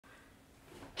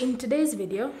In today's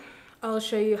video, I'll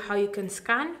show you how you can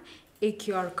scan a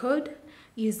QR code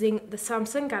using the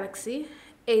Samsung Galaxy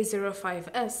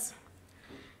A05s.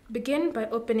 Begin by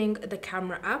opening the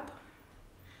camera app,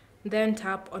 then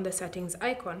tap on the settings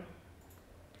icon.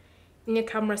 In your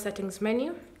camera settings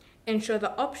menu, ensure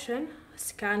the option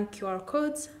Scan QR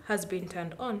codes has been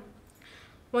turned on.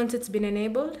 Once it's been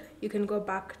enabled, you can go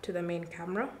back to the main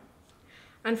camera,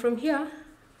 and from here,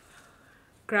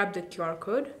 grab the QR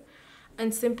code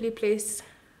and simply place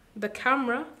the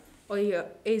camera or your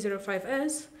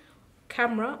A05s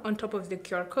camera on top of the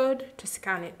QR code to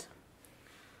scan it.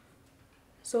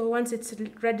 So once it's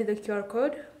ready, the QR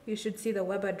code, you should see the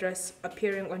web address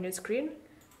appearing on your screen.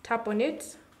 Tap on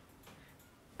it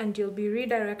and you'll be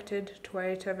redirected to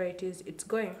wherever it is it's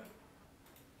going.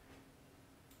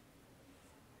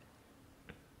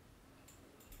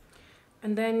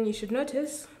 And then you should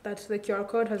notice that the QR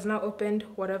code has now opened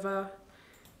whatever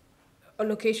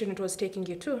location it was taking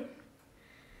you to.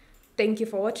 Thank you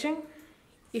for watching.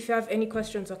 If you have any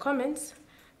questions or comments,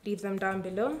 leave them down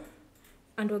below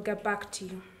and we'll get back to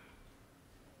you.